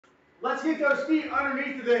Let's get those feet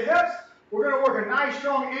underneath the hips. We're going to work a nice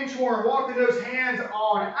strong inchworm. Walk those hands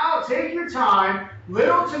on out. Take your time.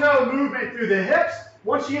 Little to no movement through the hips.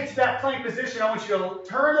 Once you get to that plank position, I want you to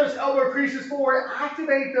turn those elbow creases forward.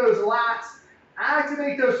 Activate those lats.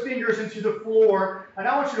 Activate those fingers into the floor. And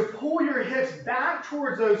I want you to pull your hips back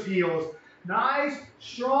towards those heels. Nice,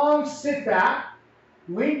 strong sit back.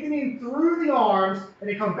 Lengthening through the arms, and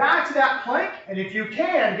then come back to that plank, and if you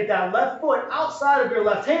can, get that left foot outside of your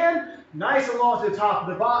left hand, nice and long to the top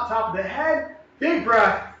of the head, big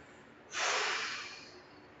breath,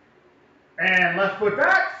 and left foot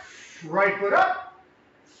back, right foot up,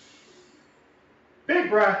 big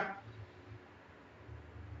breath,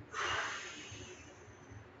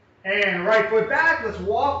 and right foot back. Let's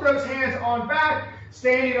walk those hands on back.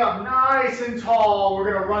 Standing up nice and tall.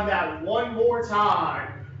 We're going to run that one more time.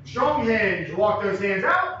 Strong hinge. Walk those hands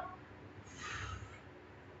out.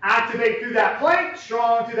 Activate through that plank.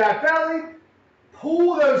 Strong through that belly.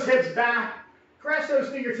 Pull those hips back. Press those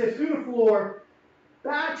fingertips through the floor.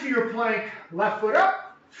 Back to your plank. Left foot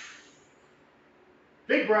up.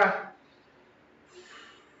 Big breath.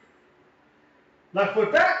 Left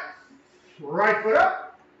foot back. Right foot up.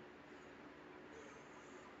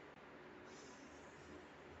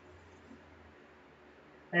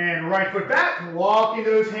 And right foot back, walking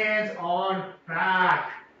those hands on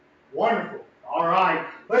back. Wonderful. All right,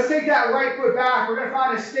 let's take that right foot back. We're going to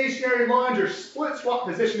find a stationary lunge or split squat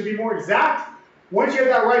position to be more exact. Once you have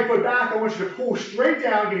that right foot back, I want you to pull straight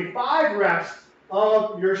down. Give me 5 reps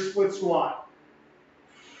of your split squat.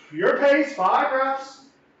 Your pace, 5 reps.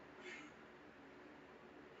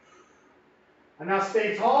 And now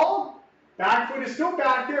stay tall. Back foot is still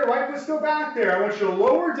back there. Right foot is still back there. I want you to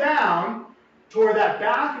lower down to where that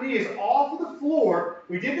back knee is off of the floor.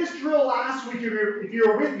 We did this drill last week if you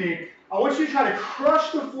were with me. I want you to try to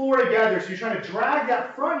crush the floor together. So you're trying to drag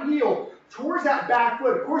that front heel towards that back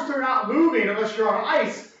foot. Of course, they're not moving unless you're on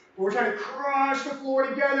ice. But we're trying to crush the floor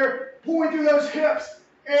together, pulling through those hips,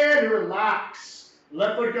 and relax.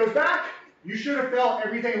 Left foot goes back. You should have felt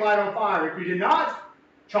everything light on fire. If you did not,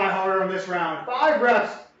 try harder on this round. 5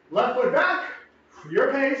 reps, left foot back,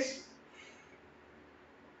 your pace.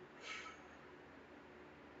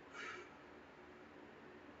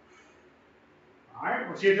 All right,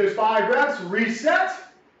 let's get those 5 reps, reset.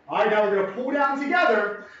 All right, now we're going to pull down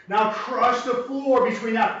together. Now crush the floor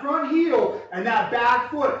between that front heel and that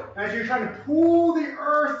back foot as you're trying to pull the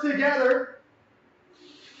earth together.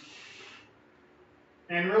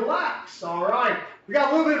 And relax. All right, we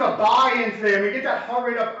got a little bit of a buy-in today. I'm going to get that heart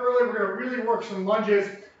rate up early. We're going to really work some lunges.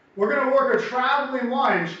 We're going to work a traveling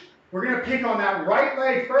lunge. We're going to pick on that right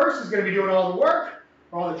leg first. Is going to be doing all the work,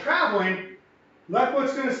 all the traveling. Left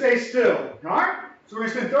foot's going to stay still. All right? So we're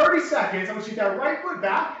going to spend 30 seconds. I'm going to take that right foot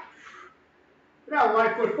back. Now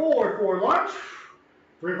right foot forward, forward lunge.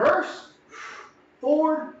 Reverse.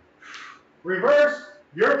 Forward. Reverse.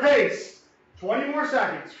 Your pace. 20 more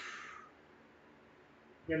seconds.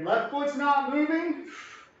 Again, left foot's not moving.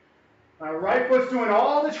 Right foot's doing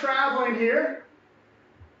all the traveling here.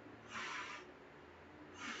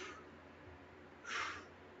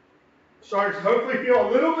 Starting to hopefully feel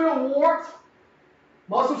a little bit of warmth.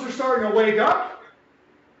 Muscles are starting to wake up.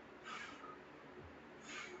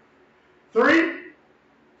 3,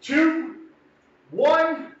 2,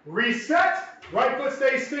 1, reset. Right foot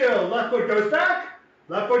stays still. Left foot goes back.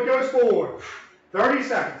 Left foot goes forward. 30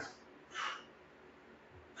 seconds.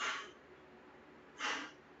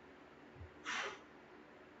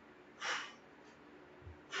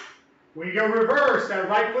 When you go reverse, that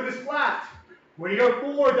right foot is flat. When you go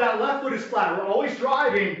forward, that left foot is flat. We're always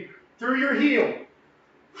driving through your heel.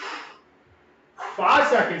 5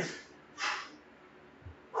 seconds.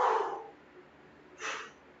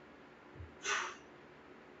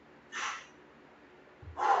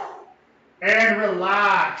 And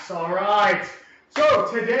relax. All right.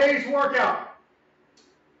 So today's workout,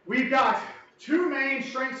 we've got 2 main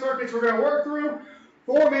strength circuits we're going to work through,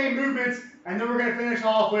 4 main movements, and then we're going to finish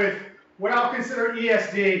off with what I'll consider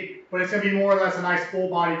ESD, but it's going to be more or less a nice full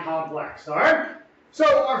body complex. All right.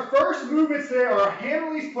 So our first movements today are our hand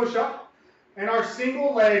release push-up and our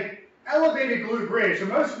single leg elevated glute bridge. So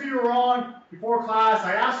most of you were on before class.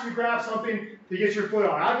 I asked you to grab something to get your foot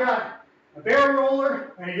on. I've got a barrel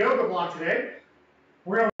roller and a yoga block today.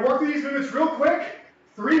 We're going to work through these movements real quick.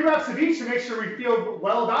 3 reps of each to make sure we feel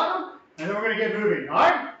well about them, and then we're going to get moving. All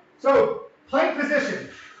right? So plank position.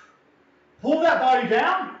 Pull that body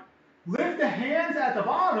down. Lift the hands at the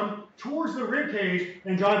bottom towards the rib cage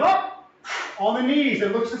and drive up on the knees.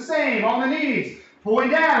 It looks the same on the knees. Pulling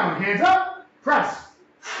down, hands up, press.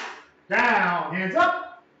 Down, hands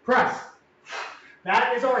up, press.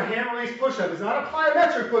 That is our hand release push-up. It's not a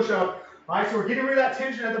plyometric push-up. All right, so we're getting rid of that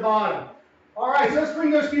tension at the bottom. All right, so let's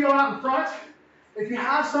bring those feet on out in front. If you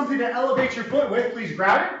have something to elevate your foot with, please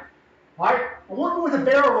grab it. All right, I'm working with a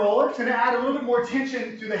barrel roller. It's going to add a little bit more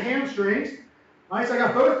tension to the hamstrings. All right, so I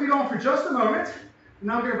got both feet on for just a moment. And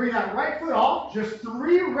now I'm going to bring that right foot off. Just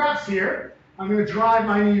 3 reps here. I'm going to drive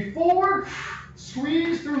my knee forward,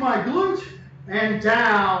 squeeze through my glute, and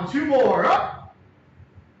down. 2 more. Up,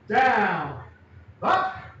 down,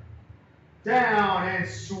 up, down, and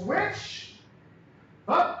switch.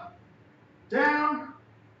 Up, down,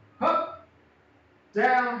 up,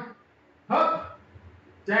 down, up,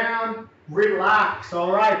 down. Relax.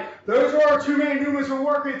 All right. Those are our 2 main movements we're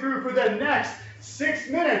working through for the next 6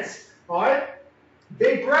 minutes. All right.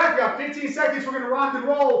 Big breath. We got 15 seconds. We're going to rock and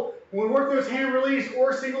roll. When we work those hand release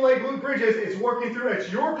or single leg glute bridges, it's working through at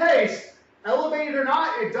your pace. Elevated or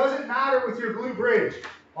not, it doesn't matter with your glute bridge.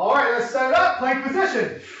 All right, let's set it up. Plank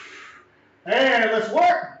position. And let's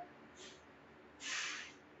work.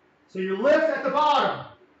 So you lift at the bottom.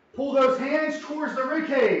 Pull those hands towards the rib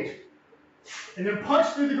cage. And then punch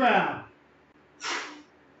through the ground.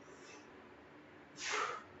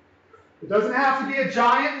 It doesn't have to be a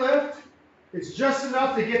giant lift. It's just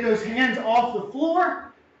enough to get those hands off the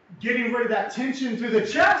floor, getting rid of that tension through the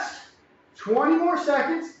chest. 20 more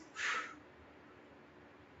seconds.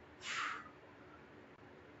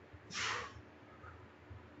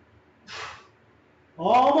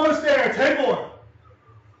 Almost there. 10 more.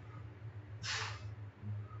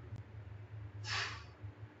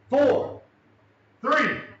 4,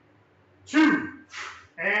 3, 2,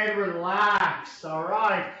 and relax. All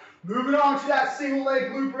right. Moving on to that single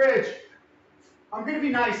leg glute bridge. I'm going to be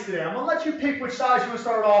nice today. I'm going to let you pick which size you want to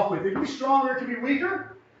start off with. It can be stronger, it can be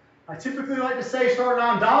weaker. I typically like to say start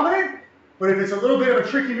non-dominant, but if it's a little bit of a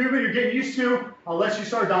tricky movement you're getting used to, I'll let you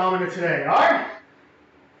start dominant today. All right?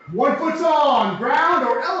 1 foot's on, ground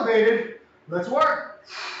or elevated. Let's work.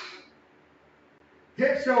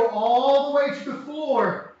 Hips go all the way to the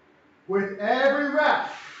floor with every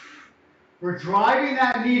rep. We're driving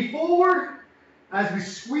that knee forward as we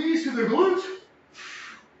squeeze through the glute.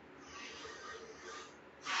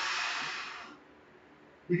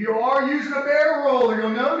 If you are using a barrel roller, you'll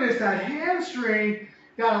notice that hamstring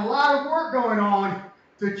got a lot of work going on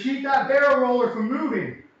to keep that barrel roller from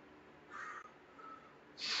moving.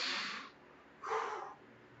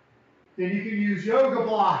 Then you can use yoga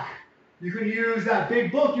block. You can use that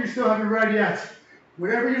big book you still haven't read yet.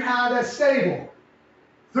 Whatever you have that's stable.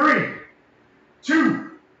 3,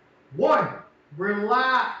 2, 1.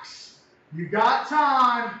 Relax. You got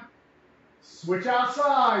time. Switch out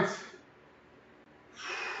sides.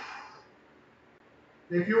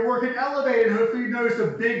 If you're working elevated, hopefully you notice a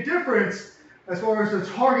big difference as far as the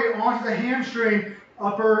target onto the hamstring,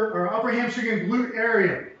 upper hamstring and glute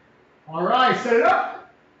area. All right, set it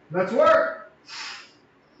up. Let's work.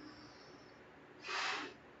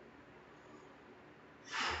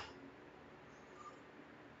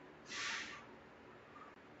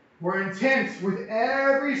 We're intense with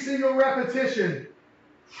every single repetition.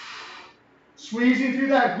 Squeezing through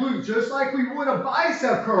that glute just like we would a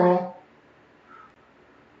bicep curl.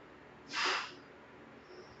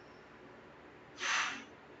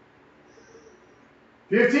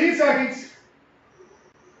 15 seconds.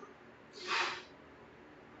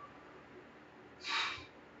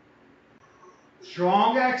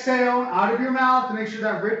 Strong exhale out of your mouth to make sure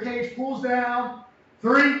that rib cage pulls down.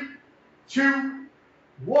 3, 2,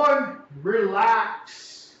 1.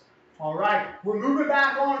 Relax. All right, we're moving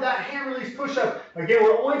back on to that hand release push-up. Again,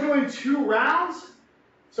 we're only doing 2 rounds,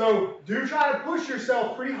 so do try to push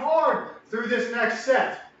yourself pretty hard through this next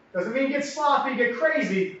set. Doesn't mean get sloppy, get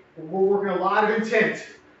crazy, but we're working a lot of intent.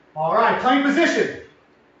 All right, plank position.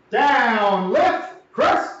 Down, lift,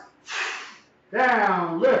 press.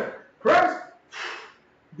 Down, lift, press.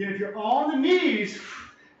 Again, if you're on the knees,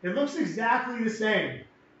 it looks exactly the same.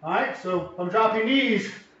 All right, so if I'm dropping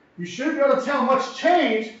knees, you should be able to tell much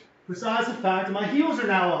change besides the fact that my heels are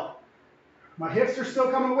now up. My hips are still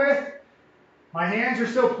coming with. My hands are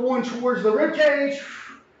still pulling towards the rib cage.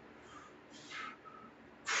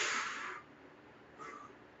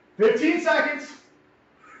 15 seconds.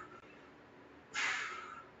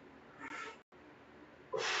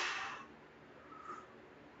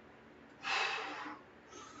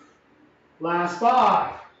 Last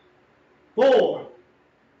 5, 4,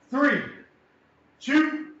 3,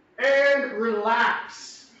 2, and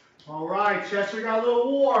relax. All right, Chester got a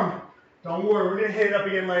little warm. Don't worry, we're going to hit it up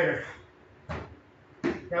again later.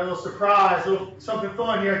 Got a little surprise, a little something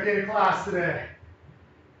fun here at the end of class today.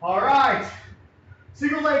 All right,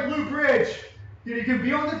 single leg glute bridge. You can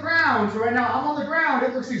be on the ground. So right now I'm on the ground.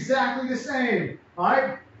 It looks exactly the same. All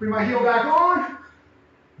right, bring my heel back on.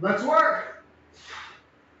 Let's work.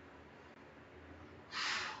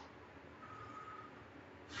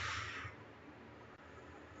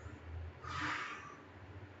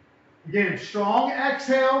 Again, strong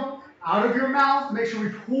exhale out of your mouth. Make sure we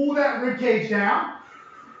pull that rib cage down.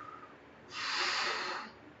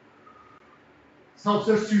 This helps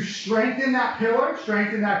us to strengthen that pillar,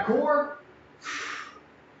 strengthen that core.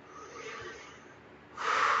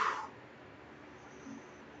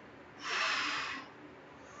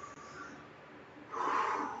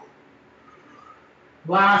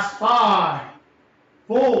 Last 5,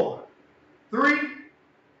 4, 3,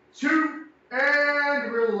 2,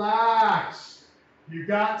 and relax. You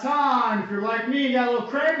got time. If you're like me, you got a little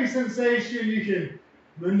crampy sensation, you can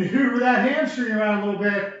maneuver that hamstring around a little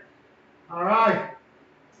bit. All right.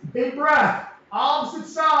 Big breath. Opposite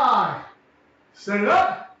side. Set it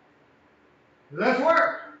up. Let's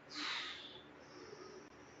work.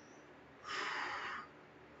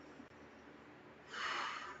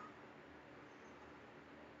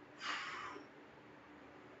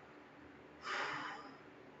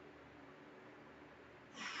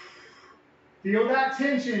 Feel that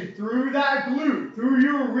tension through that glute, through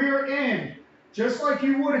your rear end, just like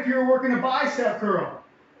you would if you were working a bicep curl.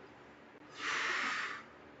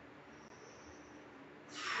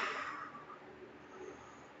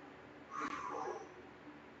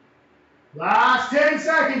 Last 10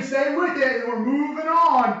 seconds, stay with it, and we're moving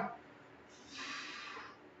on.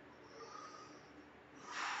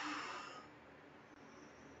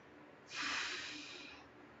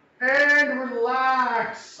 And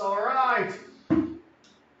relax, all right.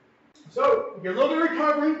 So, get a little bit of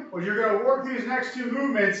recovery, but you're going to work through these next 2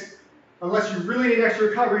 movements. Unless you really need extra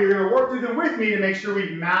recovery, you're going to work through them with me to make sure we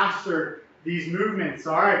master these movements,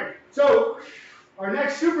 all right? So, our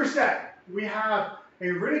next superset, we have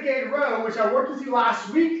a renegade row, which I worked with you last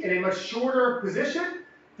week in a much shorter position.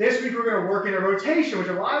 This week we're going to work in a rotation, which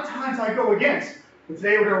a lot of times I go against. But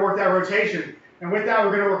today we're going to work that rotation. And with that,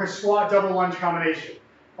 we're going to work a squat double lunge combination.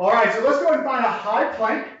 All right, so let's go and find a high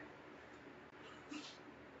plank.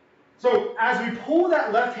 So as we pull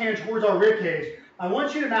that left hand towards our rib cage, I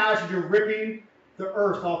want you to imagine you're ripping the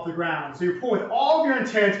earth off the ground. So you're pulling with all of your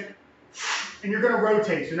intent, and you're going to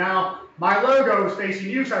rotate. So now my logo is facing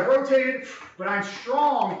you, so I've rotated, but I'm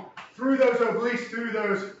strong through those obliques, through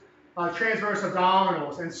those transverse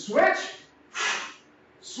abdominals. And switch,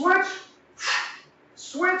 switch,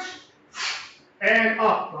 switch, and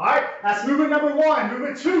up, all right? That's movement number 1.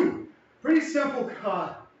 Movement 2, pretty simple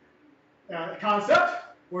concept.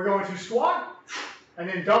 We're going to squat and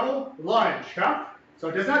then double lunge, okay? So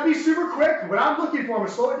it does not be super quick. What I'm looking for, I'm gonna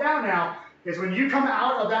slow it down now, is when you come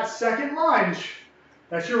out of that second lunge,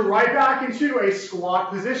 that you're right back into a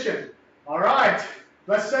squat position. All right,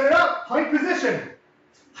 let's set it up, plank position.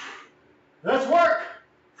 Let's work.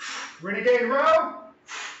 Renegade row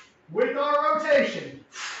with our rotation.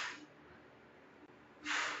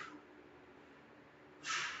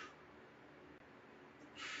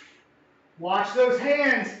 Watch those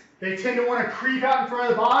hands. They tend to want to creep out in front of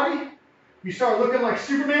the body. You start looking like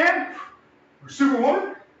Superman or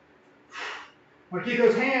Superwoman. Want to keep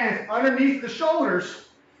those hands underneath the shoulders.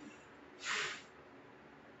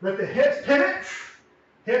 Let the hips pivot.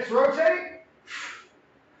 Hips rotate.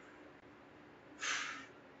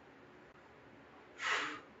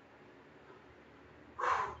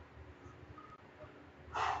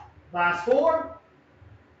 Last 4,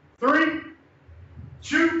 3,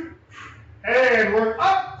 2, and we're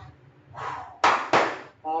up.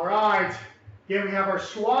 All right. Again, we have our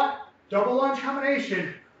squat, double lunge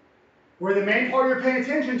combination, where the main part you're paying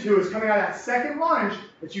attention to is coming out of that second lunge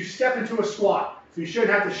that you step into a squat. So you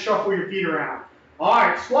shouldn't have to shuffle your feet around. All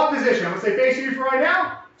right, squat position. I'm going to say facing you for right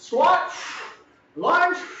now. Squat,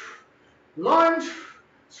 lunge, lunge,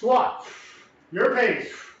 squat. Your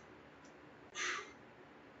pace.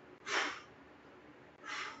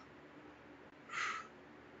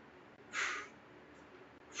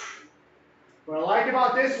 What I like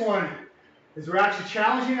about this one is we're actually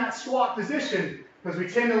challenging that squat position because we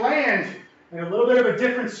tend to land in a little bit of a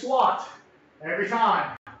different squat every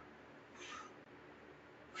time.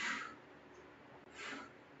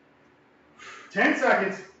 Ten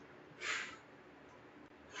seconds.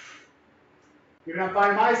 Even I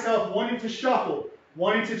find myself wanting to shuffle,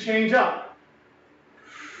 wanting to change up.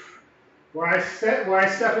 Where I step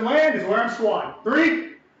and land is where I'm squatting.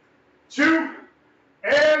 3, 2,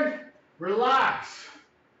 and relax.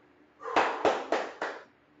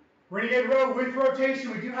 Renegade row with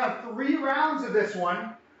rotation. We do have 3 rounds of this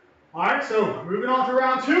one. All right, so moving on to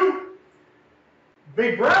round 2.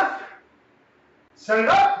 Big breath. Set it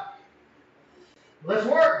up. Let's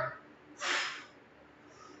work.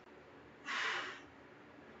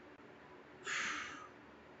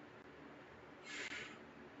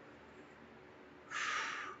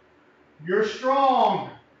 You're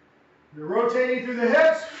strong. You're rotating through the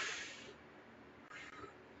hips.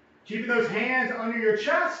 Keeping those hands under your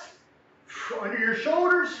chest, under your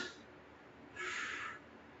shoulders.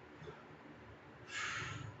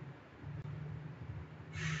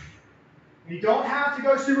 You don't have to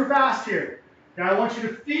go super fast here. Now I want you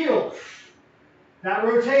to feel that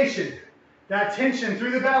rotation, that tension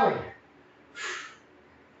through the belly.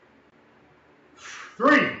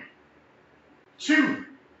 3, 2,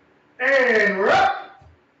 and we're up.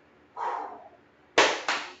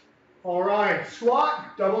 All right,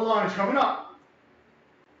 squat, double lunge coming up.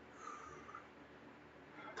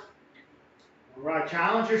 All right,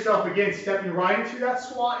 challenge yourself again, stepping right into that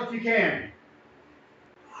squat if you can.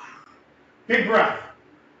 Big breath.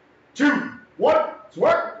 2, 1, let's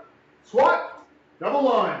work. Squat, double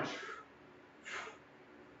lunge.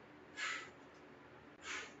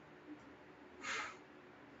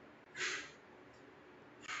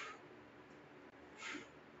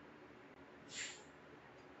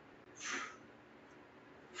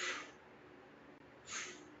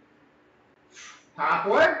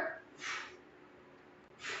 Halfway.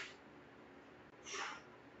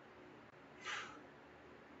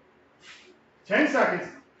 Ten seconds.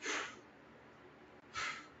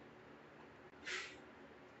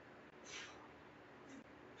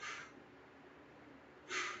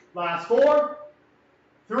 Last 4,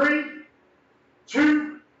 3,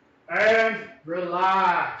 2, and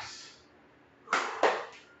relax.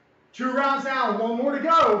 2 rounds down, 1 more to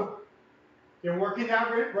go. You're working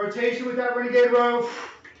that rotation with that renegade row,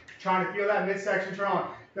 trying to feel that midsection turn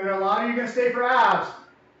on. Then a lot of you are going to stay for abs,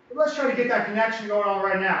 but let's try to get that connection going on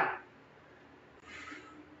right now.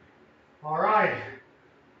 All right,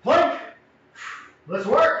 plank, let's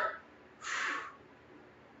work.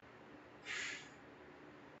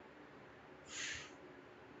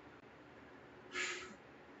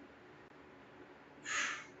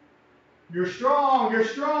 You're strong, you're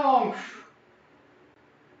strong.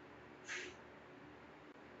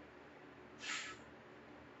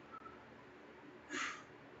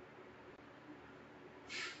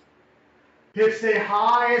 Hips stay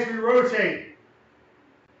high as we rotate.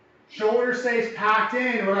 Shoulder stays packed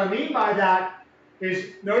in. What I mean by that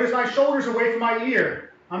is notice my shoulders away from my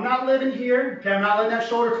ear. I'm not living here. Okay, I'm not letting that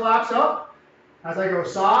shoulder collapse up as I go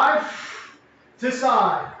side to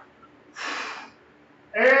side.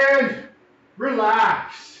 And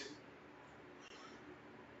relax.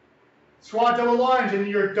 Squat double lunge, and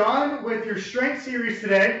you're done with your strength series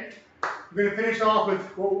today. We're going to finish off with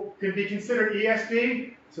what can be considered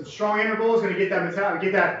ESD. Some strong intervals, going to get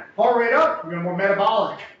that heart rate up. We're going more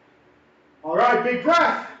metabolic. All right, big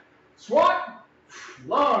breath. Squat,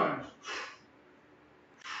 lunge.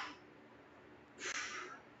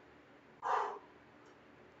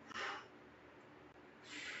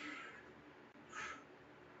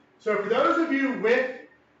 So for those of you with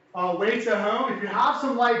weights at home, if you have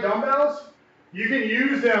some light dumbbells, you can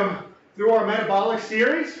use them through our metabolic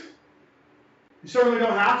series. You certainly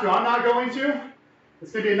don't have to. I'm not going to.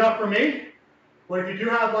 It's going to be enough for me. But if you do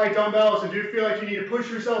have light dumbbells and do feel like you need to push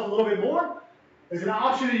yourself a little bit more, there's an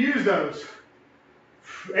option to use those.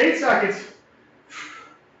 8 seconds.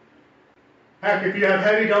 Heck, if you have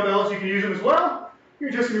heavy dumbbells, you can use them as well. You're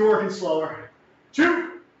just going to be working slower.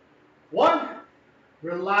 2, 1,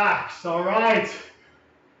 relax. All right.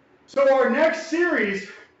 So our next series,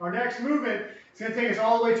 our next movement, is going to take us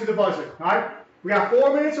all the way to the buzzer. All right. We got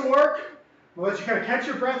 4 minutes of work. We'll let you kind of catch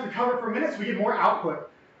your breath, recover for a minute so we get more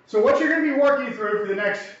output. So what you're going to be working through for the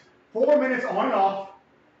next 4 minutes on and off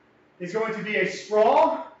is going to be a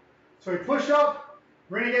sprawl. So we push up,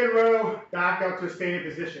 renegade row, back up to a standing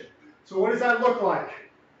position. So what does that look like?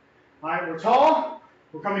 All right, we're tall,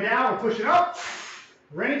 we're coming down, we're pushing up,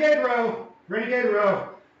 renegade row,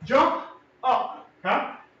 jump, up. Okay?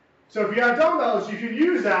 So if you have dumbbells, you can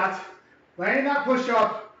use that, landing that push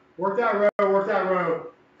up, work that row,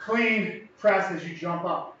 clean press as you jump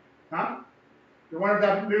up. Huh? You're one of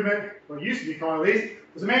that movement, what it used to be called at least,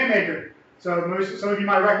 was a man maker. So some of you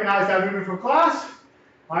might recognize that movement from class.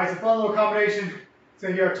 All right, it's a fun little combination. So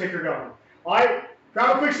you have ticker going. All right,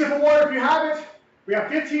 grab a quick sip of water if you have it. We have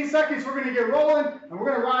 15 seconds. We're going to get rolling, and we're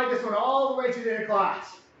going to ride this one all the way to the end of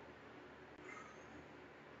class.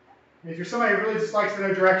 And if you're somebody who really just likes to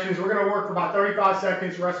know directions, we're going to work for about 35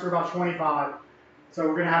 seconds, rest for about 25. So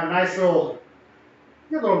we're going to have a nice little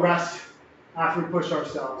rest after we push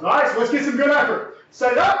ourselves. All right, so let's get some good effort.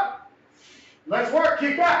 Set it up. Let's work.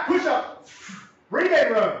 Kick back. Push up.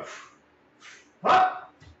 Renegade row.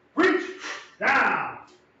 Up. Reach. Down.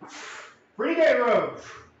 Renegade row.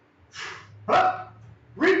 Up.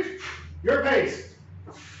 Reach. Your pace.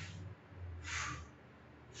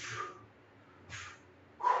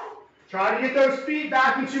 Try to get those feet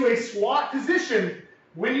back into a squat position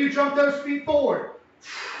when you jump those feet forward.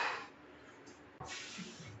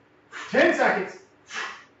 10 seconds.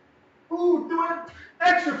 Ooh, do it.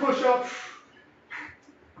 Extra push-up.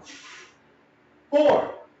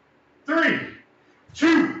 4, 3,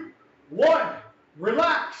 2, 1.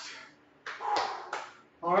 Relax.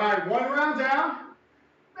 All right, one round down.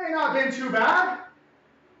 May not have been too bad.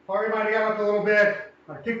 Probably might have got up a little bit.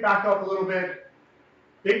 Kick back up a little bit.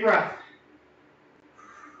 Big breath.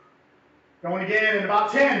 Going again in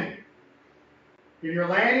about 10. If you're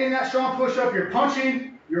landing that strong push-up, you're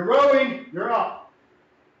punching, you're rowing, you're up.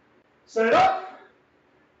 Set it up.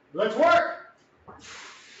 Let's work.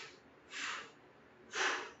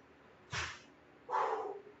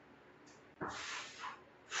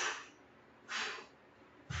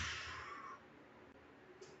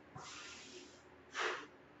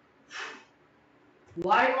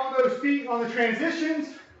 Light on those feet on the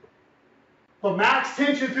transitions. Put max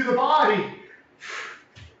tension through the body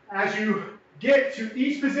as you get to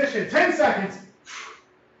each position. 10 seconds.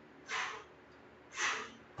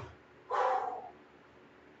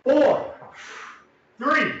 4,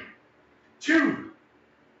 3, 2,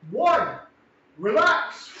 1.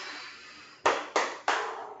 Relax.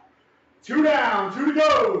 2 down, 2 to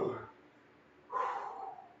go.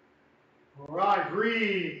 All right,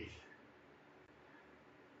 breathe.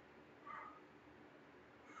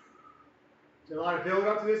 Did a lot of build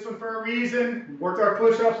up to this one for a reason. We worked our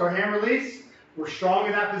push-ups, our hand release. We're strong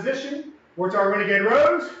in that position. Worked our renegade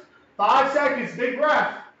rows. 5 seconds, big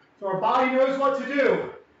breath. So our body knows what to do.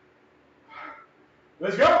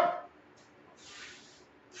 Let's go.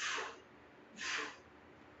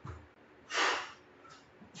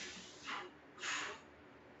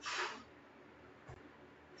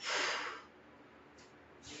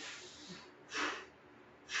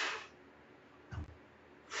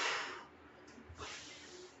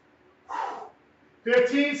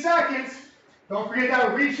 $15 seconds. Don't forget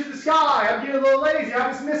that reach to the sky. I'm getting a little lazy.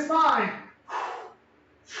 I just missed mine.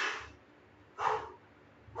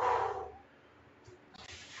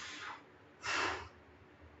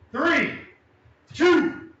 Three,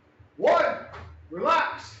 2, 1.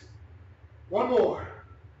 Relax. One more.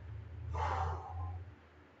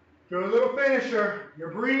 Do a little finisher.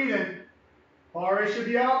 You're breathing. Heart rate should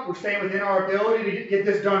be up. We're staying within our ability to get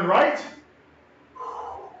this done right.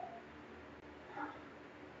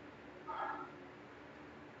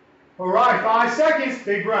 All right, 5 seconds,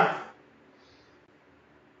 big breath.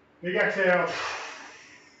 Big exhale.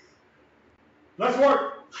 Let's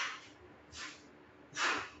work.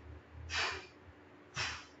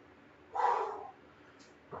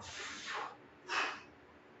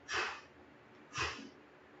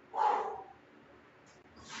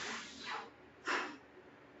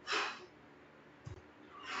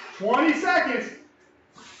 $20 seconds.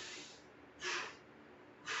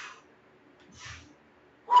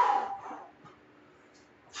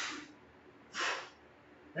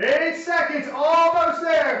 8 seconds, almost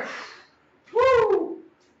there. Woo!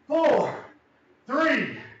 4,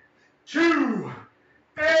 3, 2,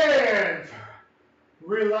 and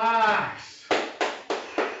relax.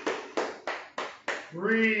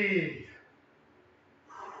 Breathe.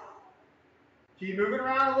 Keep moving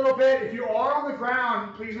around a little bit. If you are on the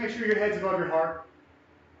ground, please make sure your head's above your heart.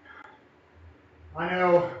 I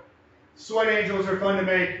know sweat angels are fun to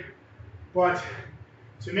make, but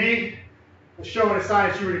to me, it's showing a sign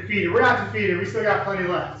that you were defeated. We're not defeated. We still got plenty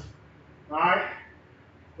left. All right?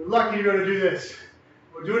 We're lucky to be able to do this.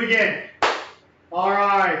 We'll do it again. All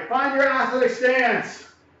right. Find your athletic stance.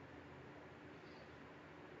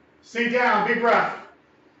 Sink down. Big breath.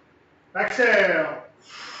 Exhale.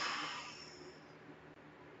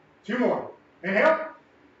 2 more. Inhale.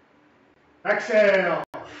 Exhale.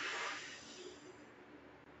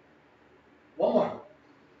 1 more.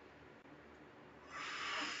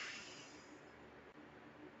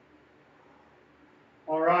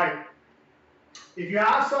 All right. If you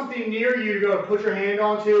have something near you to go put your hand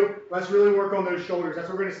onto, let's really work on those shoulders. That's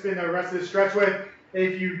what we're going to spend the rest of the stretch with.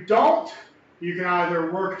 If you don't, you can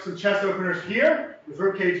either work some chest openers here with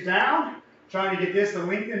ribcage down, trying to get this to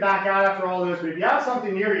lengthen back out after all those. But if you have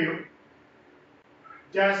something near you,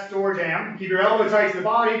 desk, door jam, keep your elbow tight to the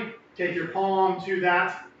body, take your palm to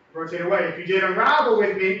that, rotate away. If you did unravel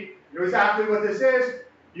with me, you know exactly what this is.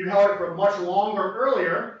 You held it for much longer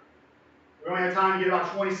earlier. We only have time to get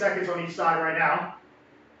about 20 seconds on each side right now.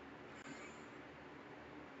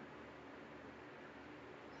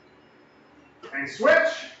 And switch.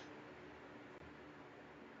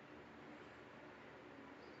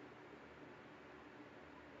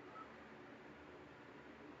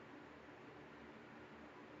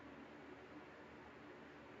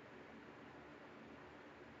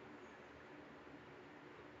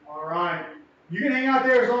 All right. You can hang out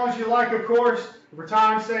there as long as you like, of course. For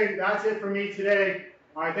time's sake, that's it for me today.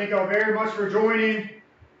 I thank y'all very much for joining.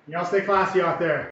 Y'all stay classy out there.